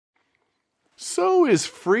So is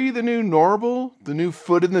free the new normal, the new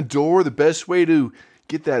foot in the door, the best way to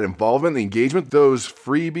get that involvement, the engagement, those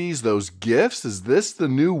freebies, those gifts? Is this the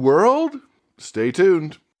new world? Stay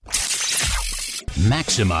tuned.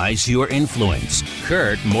 Maximize your influence.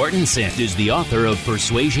 Kurt Mortensen is the author of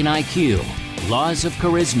Persuasion IQ, Laws of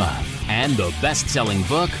Charisma, and the best-selling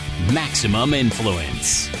book, Maximum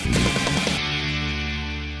Influence.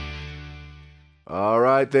 All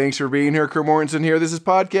right, thanks for being here. Kurt Mortensen here. This is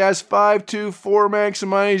podcast 524,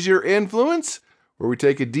 Maximize Your Influence, where we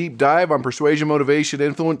take a deep dive on persuasion, motivation,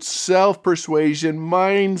 influence, self-persuasion,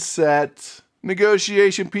 mindset,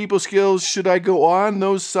 negotiation, people skills. Should I go on?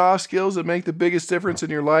 Those soft skills that make the biggest difference in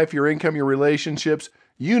your life, your income, your relationships.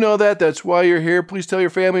 You know that. That's why you're here. Please tell your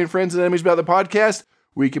family and friends and enemies about the podcast.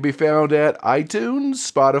 We can be found at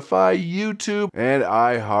iTunes, Spotify, YouTube, and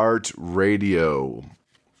iHeartRadio.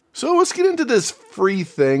 So let's get into this free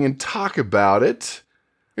thing and talk about it.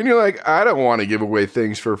 And you're like, I don't want to give away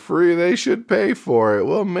things for free. They should pay for it.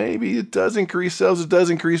 Well, maybe it does increase sales. It does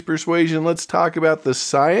increase persuasion. Let's talk about the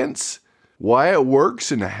science, why it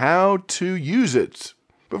works, and how to use it.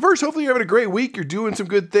 But first, hopefully you're having a great week. You're doing some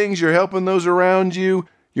good things. You're helping those around you.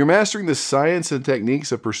 You're mastering the science and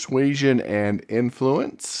techniques of persuasion and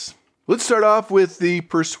influence. Let's start off with the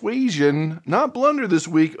persuasion, not blunder this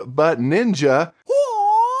week, but ninja.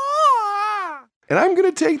 And I'm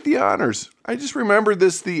going to take the honors. I just remembered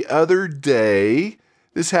this the other day.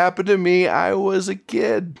 This happened to me. I was a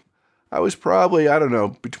kid. I was probably,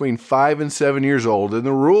 between 5 and 7 years old. And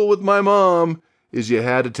the rule with my mom is you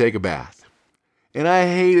had to take a bath. And I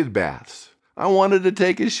hated baths. I wanted to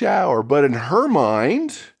take a shower. But in her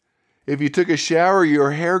mind, if you took a shower,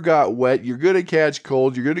 your hair got wet, you're going to catch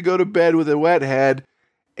cold, you're going to go to bed with a wet head,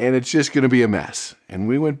 and it's just going to be a mess. And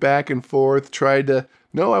we went back and forth,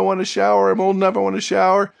 no, I want to shower. I'm old enough. I want to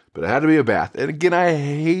shower. But it had to be a bath. And again, I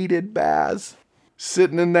hated baths.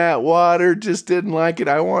 Sitting in that water, just didn't like it.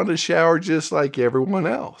 I wanted to shower just like everyone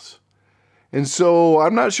else. And so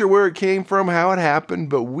I'm not sure where it came from, how it happened,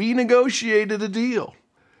 but we negotiated a deal.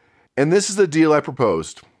 And this is the deal I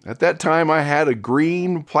proposed. At that time, I had a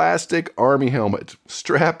green plastic army helmet,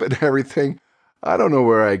 strap and everything. I don't know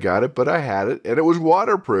where I got it, but I had it. And it was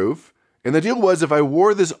waterproof. And the deal was if I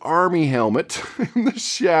wore this army helmet in the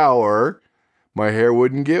shower, my hair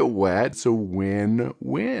wouldn't get wet. So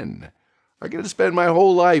win-win. I get to spend my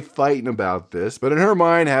whole life fighting about this. But in her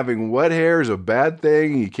mind, having wet hair is a bad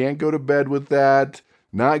thing. You can't go to bed with that.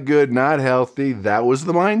 Not good, not healthy. That was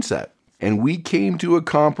the mindset. And we came to a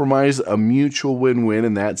compromise, a mutual win-win,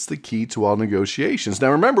 and that's the key to all negotiations.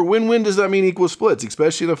 Now remember, win-win does not mean equal splits,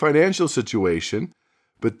 especially in a financial situation.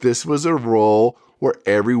 But this was a role where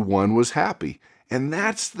everyone was happy. And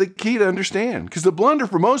that's the key to understand. Because the blunder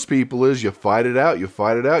for most people is you fight it out, you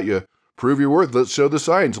prove your worth, let's show the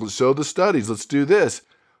science, let's show the studies, let's do this.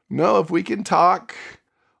 No, if we can talk,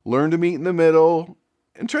 learn to meet in the middle,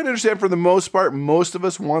 and try to understand for the most part, most of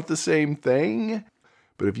us want the same thing.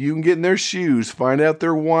 But if you can get in their shoes, find out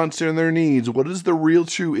their wants and their needs, what is the real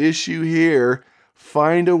true issue here,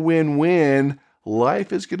 find a win-win,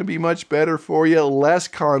 life is going to be much better for you, less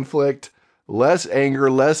conflict, less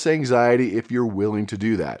anger, less anxiety if you're willing to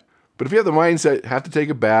do that. But if you have the mindset, have to take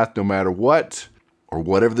a bath no matter what, or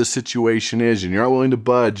whatever the situation is, and you're not willing to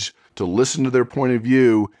budge, to listen to their point of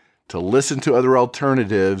view, to listen to other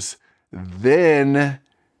alternatives, then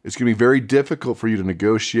it's going to be very difficult for you to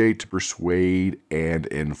negotiate, to persuade,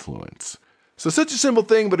 and influence. So such a simple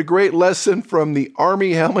thing, but a great lesson from the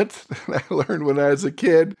army helmet that I learned when I was a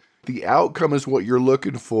kid. The outcome is what you're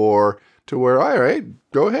looking for, to where, all right,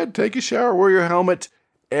 go ahead, take a shower, wear your helmet.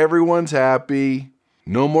 Everyone's happy.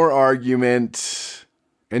 No more argument.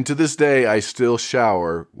 And to this day, I still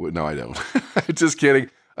shower. No, I don't. Just kidding.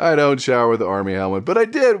 I don't shower with the army helmet, but I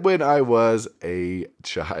did when I was a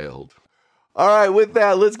child. All right, with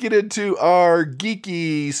that, let's get into our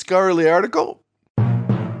geeky, scholarly article.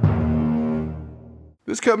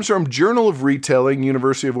 This comes from Journal of Retailing,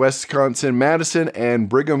 University of Wisconsin-Madison, and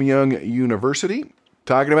Brigham Young University.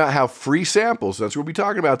 Talking about how free samples, that's what we'll be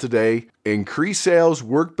talking about today, increase sales,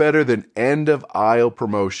 work better than end-of-aisle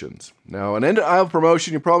promotions. Now, an end-of-aisle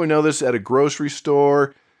promotion, you probably know this at a grocery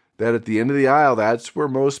store, that at the end of the aisle, that's where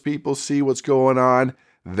most people see what's going on.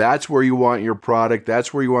 That's where you want your product.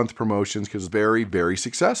 That's where you want the promotions because it's very, very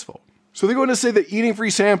successful. So they're going to say that eating free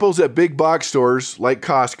samples at big box stores like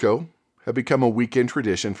Costco have become a weekend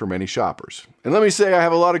tradition for many shoppers. And let me say, I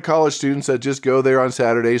have a lot of college students that just go there on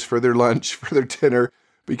Saturdays for their lunch, for their dinner,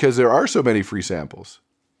 because there are so many free samples.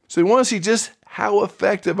 So they want to see just how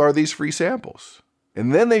effective are these free samples.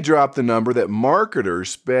 And then they dropped the number that marketers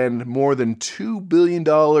spend more than $2 billion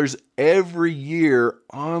every year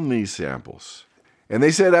on these samples. And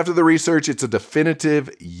they said after the research, it's a definitive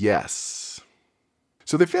yes.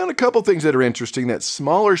 So they found a couple things that are interesting, that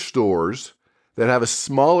smaller stores that have a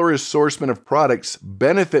smaller assortment of products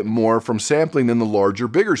benefit more from sampling than the larger,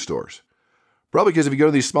 bigger stores. Probably because if you go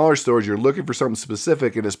to these smaller stores, you're looking for something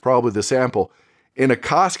specific and it's probably the sample. In a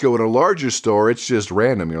Costco, in a larger store, it's just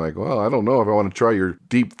random. You're like, well, I don't know if I want to try your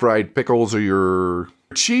deep fried pickles or your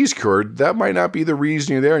cheese curd. That might not be the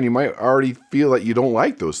reason you're there, and you might already feel that you don't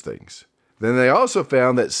like those things. Then they also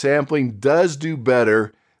found that sampling does do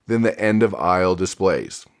better than the end-of-aisle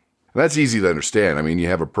displays. And that's easy to understand. I mean, you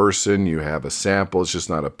have a person, you have a sample, it's just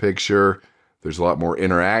not a picture. There's a lot more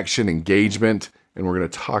interaction, engagement, and we're going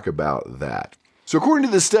to talk about that. So according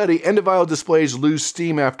to the study, end-of-aisle displays lose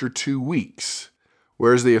steam after 2 weeks.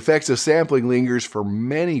 Whereas the effects of sampling lingers for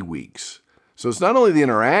many weeks. So it's not only the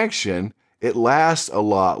interaction, it lasts a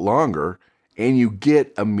lot longer, and you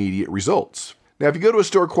get immediate results. Now, if you go to a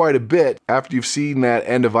store quite a bit, after you've seen that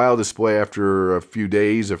end-of-aisle display after a few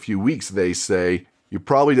days, a few weeks, they say, it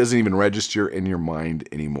probably doesn't even register in your mind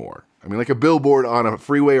anymore. I mean, like a billboard on a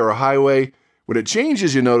freeway or a highway, when it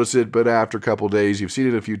changes, you notice it, but after a couple days, you've seen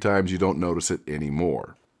it a few times, you don't notice it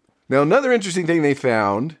anymore. Now, another interesting thing they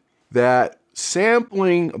found, that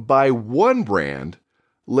sampling by one brand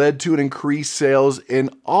led to an increased sales in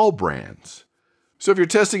all brands. So if you're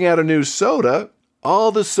testing out a new soda,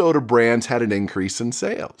 all the soda brands had an increase in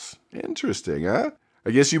sales. Interesting, huh?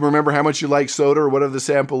 I guess you remember how much you like soda or whatever the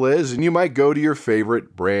sample is, and you might go to your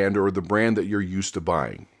favorite brand or the brand that you're used to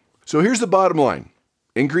buying. So here's the bottom line.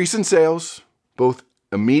 Increase in sales, both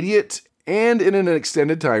immediate and in an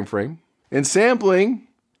extended time frame. And sampling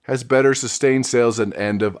has better sustained sales than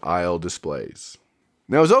end-of-aisle displays.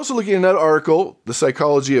 Now, I was also looking at another article, The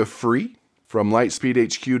Psychology of Free, from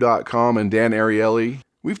lightspeedhq.com and Dan Ariely.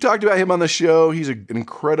 We've talked about him on the show. He's an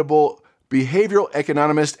incredible behavioral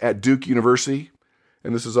economist at Duke University,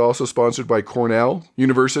 and this is also sponsored by Cornell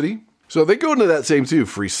University. So they go into that same too.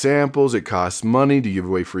 Free samples, it costs money to give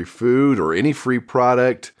away free food or any free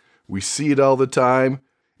product. We see it all the time.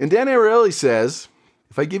 And Dan Ariely says,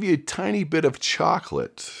 if I give you a tiny bit of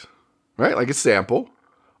chocolate, right, like a sample,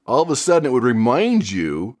 all of a sudden it would remind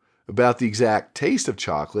you about the exact taste of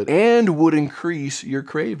chocolate and would increase your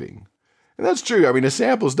craving. And that's true. I mean, a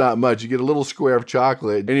sample's not much. You get a little square of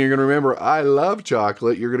chocolate and you're going to remember, I love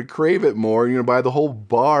chocolate. You're going to crave it more. And you're going to buy the whole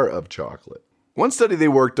bar of chocolate. One study they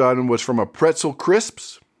worked on was from a pretzel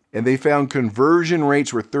crisps, and they found conversion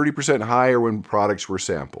rates were 30% higher when products were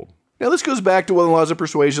sampled. Now, this goes back to one of the laws of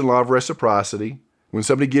persuasion, law of reciprocity. When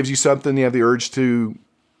somebody gives you something, you have the urge to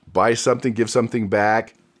buy something, give something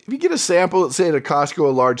back. If you get a sample, let's say at a Costco, a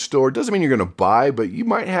large store, it doesn't mean you're going to buy, but you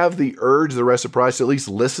might have the urge, the reciprocity, to at least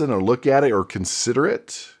listen or look at it or consider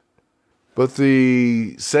it. But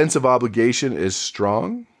the sense of obligation is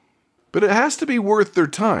strong. But it has to be worth their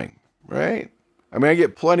time, right? I mean, I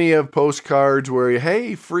get plenty of postcards where,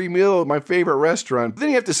 hey, free meal at my favorite restaurant. But then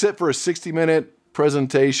you have to sit for a 60-minute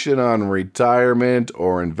presentation on retirement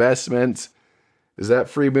or investments. Is that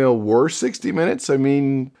free meal worth 60 minutes? I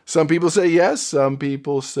mean, some people say yes, some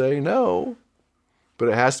people say no. But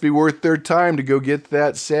it has to be worth their time to go get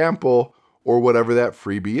that sample or whatever that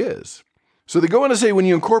freebie is. So they go on to say, when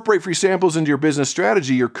you incorporate free samples into your business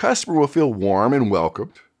strategy, your customer will feel warm and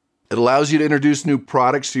welcomed. It allows you to introduce new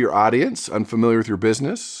products to your audience unfamiliar with your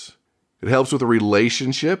business. It helps with a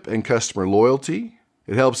relationship and customer loyalty.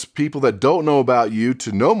 It helps people that don't know about you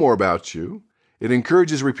to know more about you. It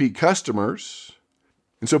encourages repeat customers.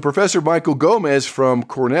 And so Professor Michael Gomez from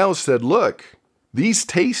Cornell said, look, these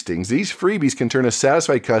tastings, these freebies can turn a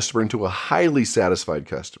satisfied customer into a highly satisfied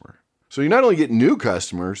customer. So you not only get new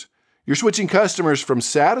customers, you're switching customers from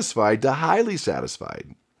satisfied to highly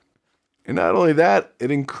satisfied. And not only that,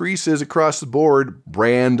 it increases across the board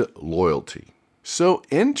brand loyalty. So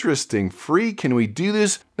interesting. Free, can we do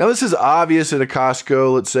this? Now this is obvious at a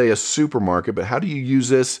Costco, let's say a supermarket, but how do you use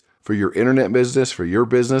this for your internet business, for your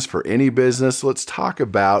business, for any business? Let's talk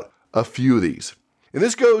about a few of these. And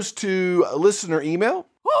this goes to a listener email.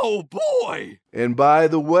 Oh boy! And by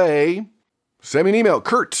the way, send me an email,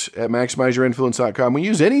 Kurt@maximizeyourinfluence.com. We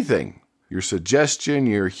use anything. Your suggestion,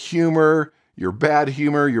 your humor, your bad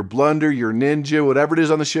humor, your blunder, your ninja, whatever it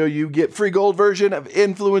is on the show, you get free gold version of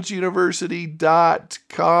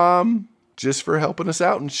influenceuniversity.com just for helping us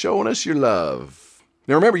out and showing us your love.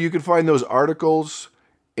 Now remember, you can find those articles,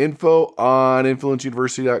 info on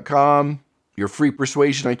influenceuniversity.com, your free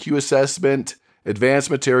persuasion IQ assessment,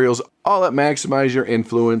 advanced materials, all at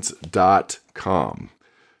maximizeyourinfluence.com.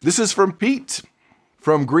 This is from Pete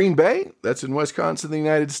from Green Bay. That's in Wisconsin, the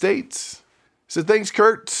United States. So thanks,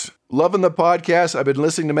 Kurt. Loving the podcast. I've been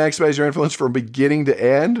listening to Maximize Your Influence from beginning to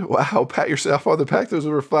end. Wow, pat yourself on the back. There's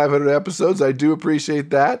over 500 episodes. I do appreciate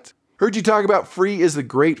that. Heard you talk about free is the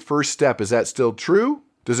great first step. Is that still true?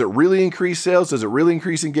 Does it really increase sales? Does it really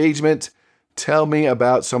increase engagement? Tell me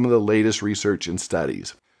about some of the latest research and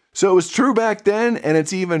studies. So it was true back then, and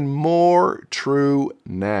it's even more true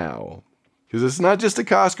now. Because it's not just a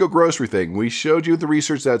Costco grocery thing. We showed you the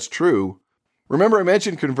research that's true. Remember I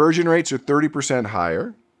mentioned conversion rates are 30%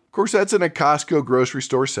 higher. Of course, that's in a Costco grocery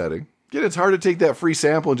store setting. Again, it's hard to take that free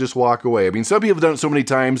sample and just walk away. I mean, some people have done it so many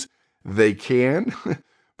times they can,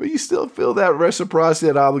 but you still feel that reciprocity,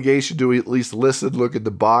 that obligation to at least listen, look at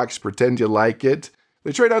the box, pretend you like it.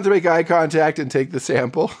 They try not to make eye contact and take the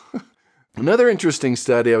sample. Another interesting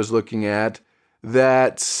study I was looking at,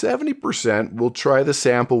 that 70% will try the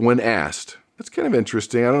sample when asked. That's kind of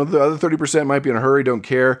interesting. I don't know, the other 30% might be in a hurry, don't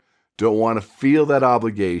care, don't want to feel that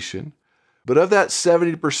obligation. But of that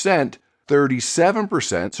 70%,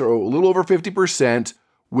 37%, so a little over 50%,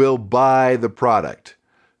 will buy the product.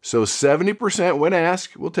 So 70% when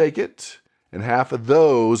asked will take it, and half of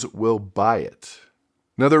those will buy it.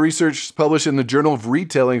 Another research published in the Journal of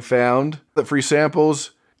Retailing found that free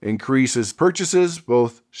samples increases purchases,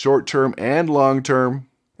 both short-term and long-term.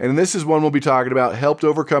 And this is one we'll be talking about, helped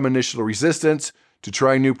overcome initial resistance to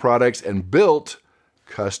try new products and built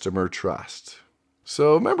customer trust.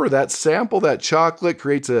 So remember, that sample, that chocolate,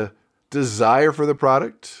 creates a desire for the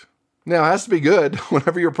product. Now, it has to be good.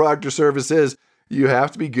 Whatever your product or service is, you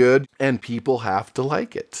have to be good, and people have to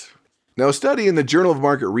like it. Now, a study in the Journal of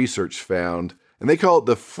Market Research found, and they call it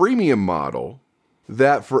the freemium model,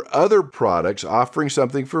 that for other products, offering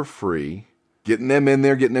something for free, getting them in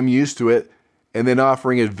there, getting them used to it, and then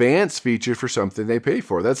offering advanced features for something they pay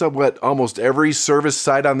for. That's what almost every service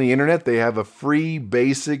site on the internet, they have a free,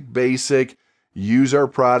 basic, use our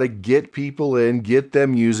product, get people in, get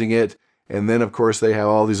them using it, and then, of course, they have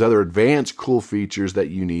all these other advanced cool features that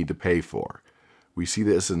you need to pay for. We see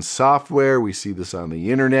this in software. We see this on the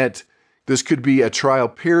internet. This could be a trial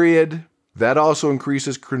period. That also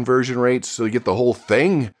increases conversion rates, so you get the whole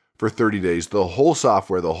thing for 30 days, the whole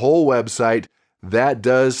software, the whole website. That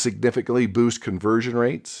does significantly boost conversion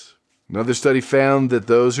rates. Another study found that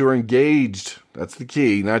those who are engaged, that's the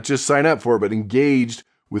key, not just sign up for it, but engaged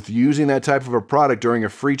with using that type of a product during a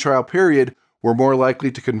free trial period, were more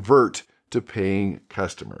likely to convert to paying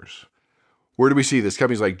customers. Where do we see this?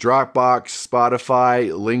 Companies like Dropbox, Spotify,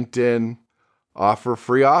 LinkedIn offer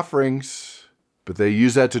free offerings, but they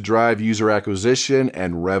use that to drive user acquisition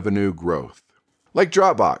and revenue growth. Like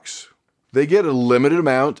Dropbox, they get a limited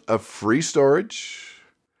amount of free storage,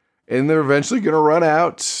 and they're eventually going to run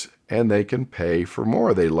out, and they can pay for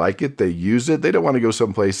more. They like it, they use it, they don't want to go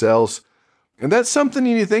someplace else. And that's something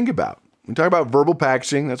you need to think about. We talk about verbal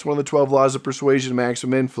packaging. That's one of the 12 laws of persuasion,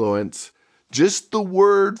 maximum influence. Just the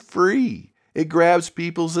word free, it grabs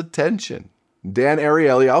people's attention. Dan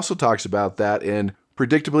Ariely also talks about that in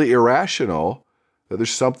Predictably Irrational, that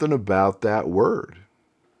there's something about that word.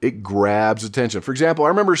 It grabs attention. For example, I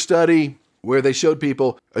remember a study where they showed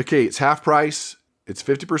people, okay, it's half price, it's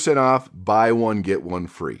 50% off, buy one, get one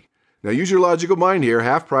free. Now use your logical mind here,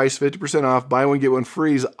 half price, 50% off, buy one, get one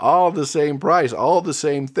free is all the same price, all the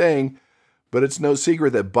same thing, but it's no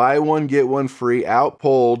secret that buy one, get one free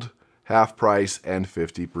outpulled half price and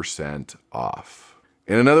 50% off.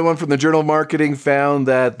 And another one from the Journal of Marketing found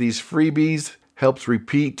that these freebies helps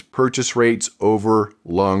repeat purchase rates over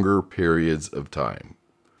longer periods of time.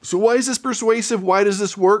 So why is this persuasive? Why does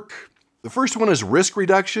this work? The first one is risk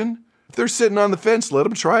reduction. If they're sitting on the fence, let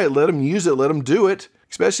them try it, let them use it, let them do it,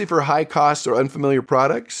 especially for high cost or unfamiliar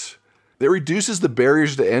products. It reduces the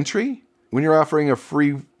barriers to entry. When you're offering a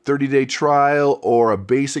free 30-day trial or a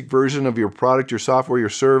basic version of your product, your software, your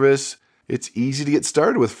service, it's easy to get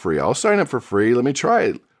started with free. I'll sign up for free. Let me try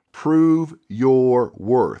it. Prove your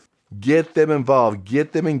worth. Get them involved,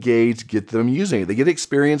 get them engaged, get them using it. They get to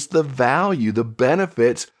experience the value, the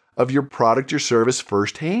benefits of your product or service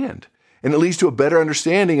firsthand. And it leads to a better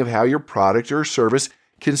understanding of how your product or service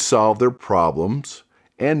can solve their problems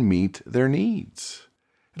and meet their needs.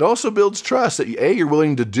 It also builds trust that A, you're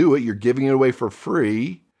willing to do it, you're giving it away for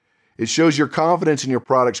free. It shows your confidence in your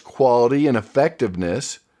product's quality and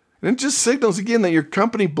effectiveness. And it just signals again that your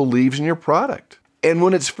company believes in your product. And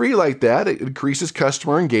when it's free like that, it increases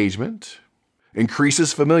customer engagement,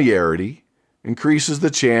 increases familiarity, increases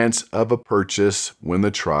the chance of a purchase when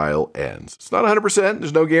the trial ends. It's not 100%,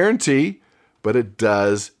 there's no guarantee, but it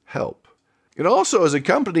does help. It also, as a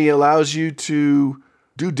company, allows you to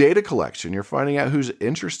do data collection. You're finding out who's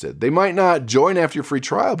interested. They might not join after your free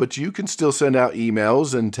trial, but you can still send out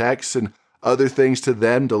emails and texts and other things to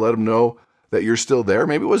them to let them know that you're still there.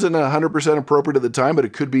 Maybe it wasn't 100% appropriate at the time, but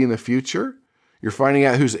it could be in the future. You're finding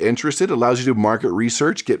out who's interested. It allows you to do market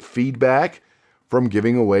research, get feedback from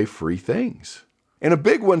giving away free things. And a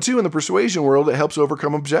big one too in the persuasion world, it helps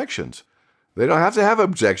overcome objections. They don't have to have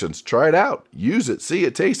objections. Try it out. Use it. See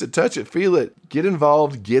it, taste it, touch it, feel it. Get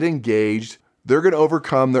involved, get engaged. They're going to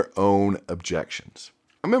overcome their own objections.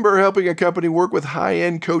 I remember helping a company work with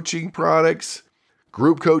high-end coaching products,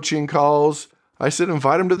 group coaching calls. I said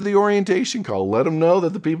invite them to the orientation call. Let them know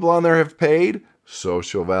that the people on there have paid.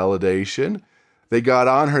 Social validation. They got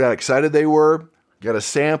on, heard how excited they were, got a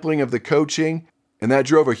sampling of the coaching, and that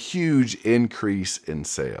drove a huge increase in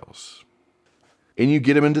sales. And you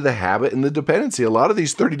get them into the habit and the dependency. A lot of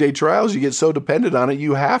these 30-day trials, you get so dependent on it,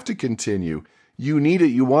 you have to continue. You need it,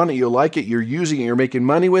 you want it, you like it, you're using it, you're making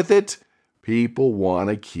money with it. People want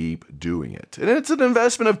to keep doing it. And it's an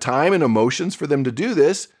investment of time and emotions for them to do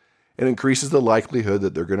this. It increases the likelihood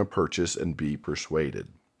that they're going to purchase and be persuaded.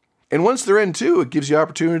 And once they're in too, it gives you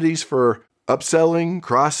opportunities for upselling,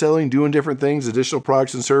 cross-selling, doing different things, additional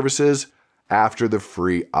products and services after the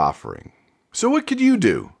free offering. So what could you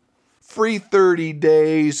do? Free 30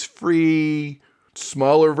 days, free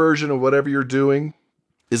smaller version of whatever you're doing.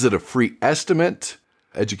 Is it a free estimate,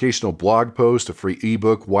 educational blog post, a free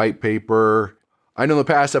ebook, white paper? I know in the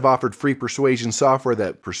past I've offered free persuasion software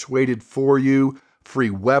that persuaded for you, free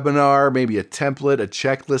webinar, maybe a template, a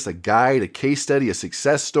checklist, a guide, a case study, a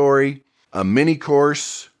success story, a mini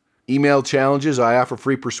course, email challenges. I offer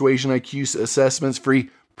free persuasion IQ assessments, free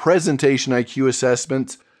presentation IQ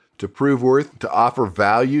assessments to prove worth, to offer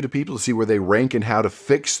value to people to see where they rank and how to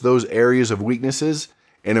fix those areas of weaknesses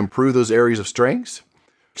and improve those areas of strengths.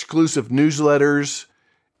 Exclusive newsletters,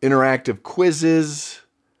 interactive quizzes.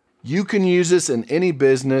 You can use this in any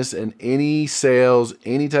business, in any sales,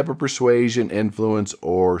 any type of persuasion, influence,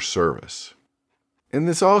 or service. And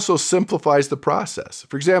this also simplifies the process.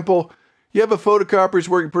 For example, you have a photocopier, it's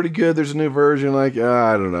working pretty good. There's a new version, like,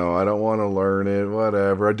 I don't know, I don't want to learn it,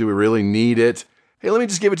 whatever. Do we really need it? Hey, let me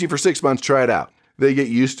just give it to you for 6 months, try it out. They get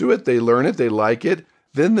used to it, they learn it, they like it.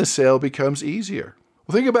 Then the sale becomes easier.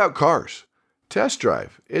 Well, think about cars. Test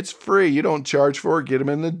drive. It's free. You don't charge for it. Get them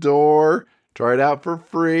in the door. Try it out for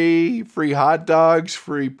free. Free hot dogs,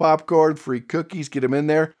 free popcorn, free cookies. Get them in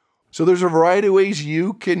there. So there's a variety of ways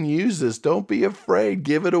you can use this. Don't be afraid.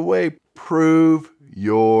 Give it away. Prove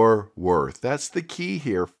your worth. That's the key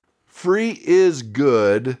here. Free is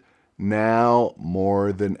good now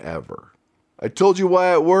more than ever. I told you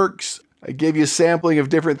why it works. I gave you a sampling of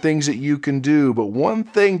different things that you can do. But one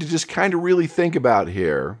thing to just kind of really think about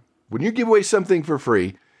here, when you give away something for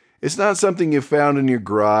free, it's not something you found in your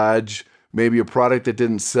garage, maybe a product that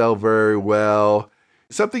didn't sell very well,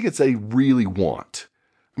 something that they really want.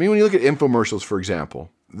 I mean, when you look at infomercials, for example,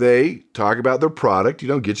 they talk about their product,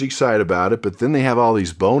 get you excited about it, but then they have all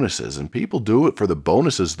these bonuses, and people do it for the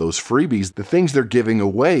bonuses, those freebies, the things they're giving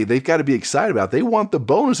away, they've got to be excited about. They want the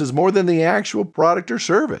bonuses more than the actual product or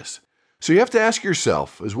service. So you have to ask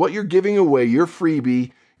yourself, is what you're giving away, your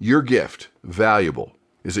freebie, your gift, valuable?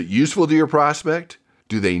 Is it useful to your prospect?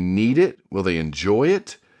 Do they need it? Will they enjoy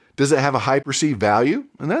it? Does it have a high perceived value?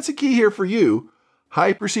 And that's a key here for you.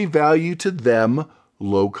 High perceived value to them,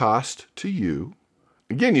 low cost to you.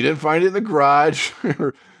 Again, you didn't find it in the garage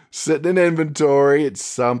or sitting in inventory. It's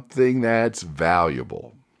something that's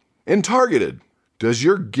valuable. And targeted. Does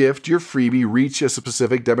your gift, your freebie, reach a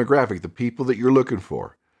specific demographic, the people that you're looking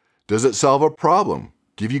for? Does it solve a problem?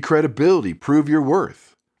 Give you credibility? Prove your worth?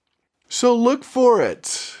 So look for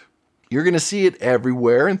it. You're going to see it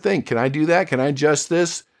everywhere and think, can I do that? Can I adjust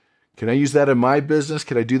this? Can I use that in my business?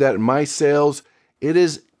 Can I do that in my sales? It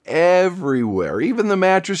is everywhere. Even the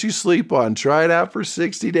mattress you sleep on. Try it out for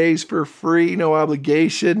 60 days for free, no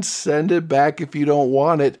obligation. Send it back if you don't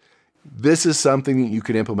want it. This is something that you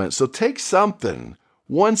can implement. So take something,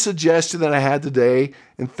 one suggestion that I had today,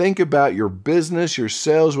 and think about your business, your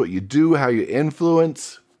sales, what you do, how you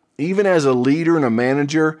influence. Even as a leader and a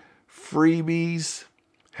manager, freebies,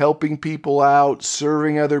 helping people out,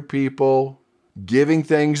 serving other people, giving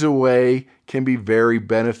things away can be very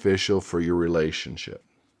beneficial for your relationship.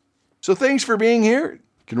 So thanks for being here. You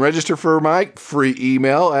can register for my free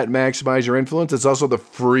email at Maximize Your Influence. It's also the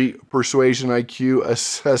free Persuasion IQ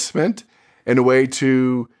assessment and a way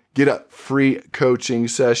to get a free coaching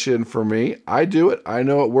session from me. I do it. I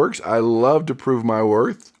know it works. I love to prove my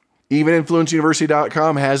worth. Even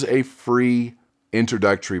InfluenceUniversity.com has a free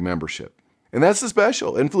introductory membership. And that's the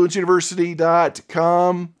special.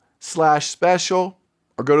 InfluenceUniversity.com/special.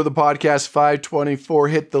 or go to the podcast 524,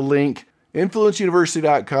 hit the link.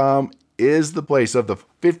 InfluenceUniversity.com is the place of the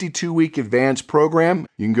 52-week advanced program.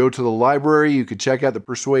 You can go to the library. You can check out the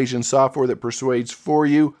persuasion software that persuades for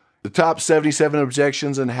you. The top 77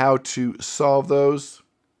 objections and how to solve those.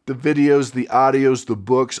 The videos, the audios, the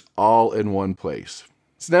books, all in one place.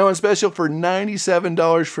 It's now on special for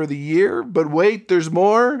 $97 for the year. But wait, there's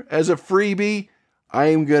more. As a freebie, I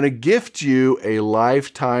am going to gift you a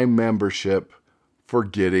lifetime membership for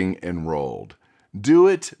getting enrolled. Do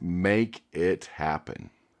it, make it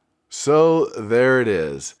happen. So there it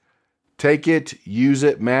is. Take it, use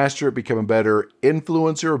it, master it, become a better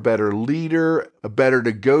influencer, a better leader, a better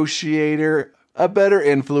negotiator, a better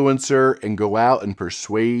influencer, and go out and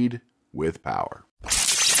persuade with power.